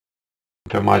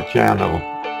to my channel,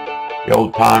 The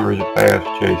Old Timers Bass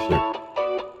Chaser.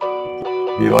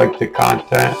 If you like the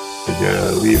content, could you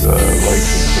leave a like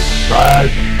and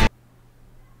subscribe?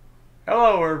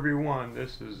 Hello everyone,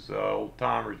 this is Old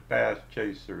Timers Bass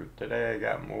Chaser. Today I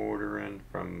got my order in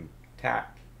from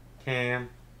Tactacam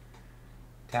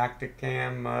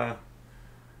from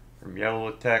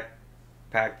YOLOtek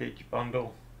package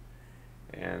bundle,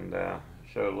 and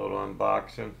show a little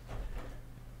unboxing.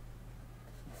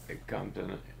 It comes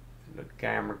in, the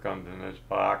camera comes in this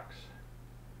box,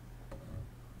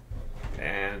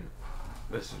 and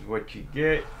this is what you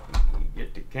get. You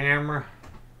get the camera.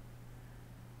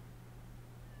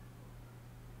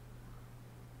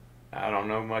 I don't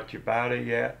know much about it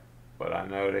yet, but I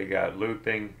know they got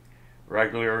looping,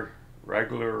 regular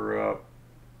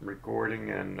recording,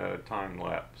 and time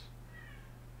lapse.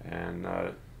 And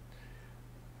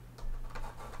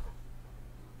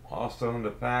also in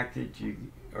the package,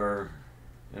 or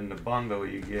in the bundle,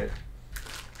 you get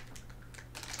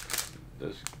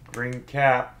this green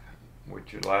cap,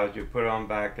 which allows you to put on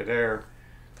back of there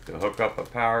to hook up a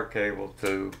power cable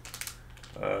to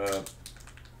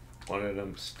one of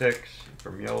them sticks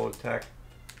from YOLOtek.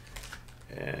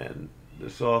 And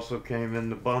this also came in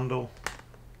the bundle,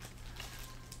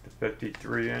 the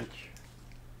 53-inch.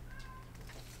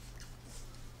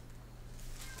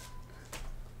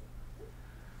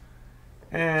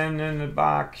 And in the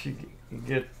box you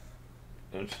get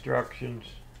instructions,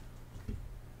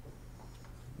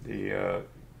 the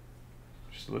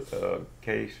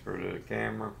case for the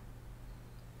camera,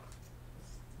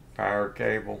 power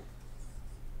cable,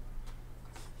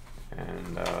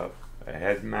 and a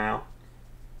head mount,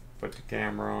 put the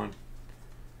camera on.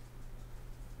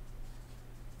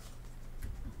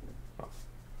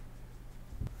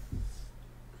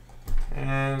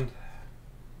 And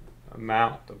a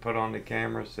mount to put on the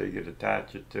camera so you could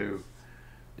attach it to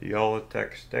the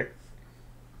YOLOtek stick.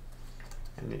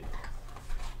 And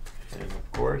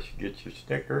of course you get your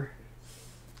sticker.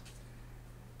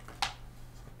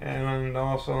 And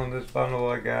also in this bundle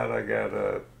I got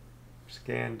a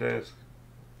scan disc,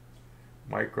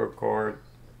 micro card.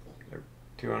 They're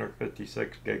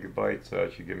 256 gigabytes, so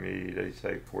that should give me, they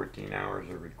say, 14 hours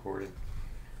of recording.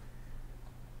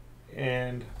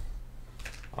 And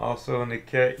also in the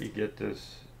kit you get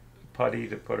this putty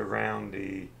to put around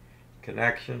the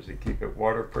connections to keep it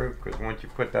waterproof, because once you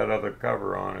put that other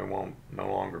cover on, it won't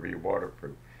no longer be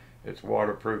waterproof. It's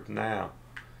waterproof now,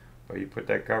 but you put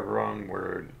that cover on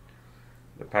where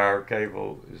the power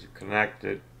cable is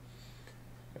connected,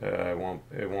 it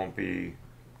won't be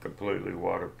completely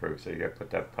waterproof, so you got to put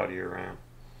that putty around,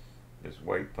 this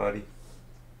white putty.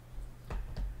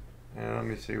 And let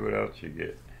me see what else you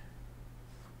get.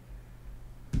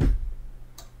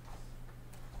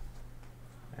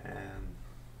 And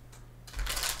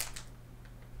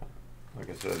like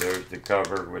I said, there's the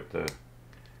cover with the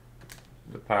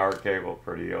power cable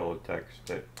for the YOLOtek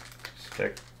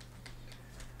stick.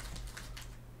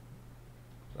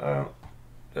 So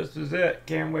this is it.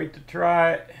 Can't wait to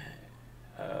try it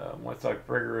once I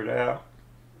figure it out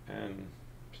and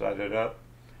set it up.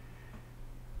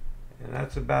 And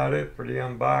that's about it for the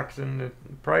unboxing. The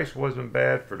price wasn't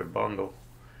bad for the bundle.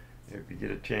 If you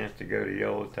get a chance to go to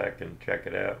YOLOtek and check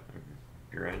it out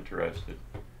if you're interested.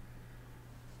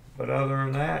 But other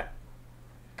than that,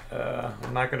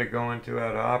 I'm not going to go into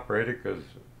how to operate it, because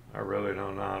I really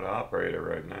don't know how to operate it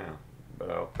right now.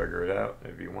 But I'll figure it out.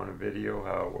 If you want a video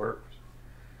how it works,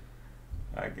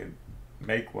 I can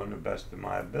make one to the best of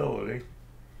my ability.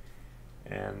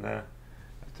 And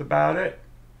that's about it.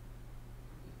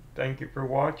 Thank you for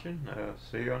watching.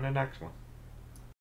 See you on the next one.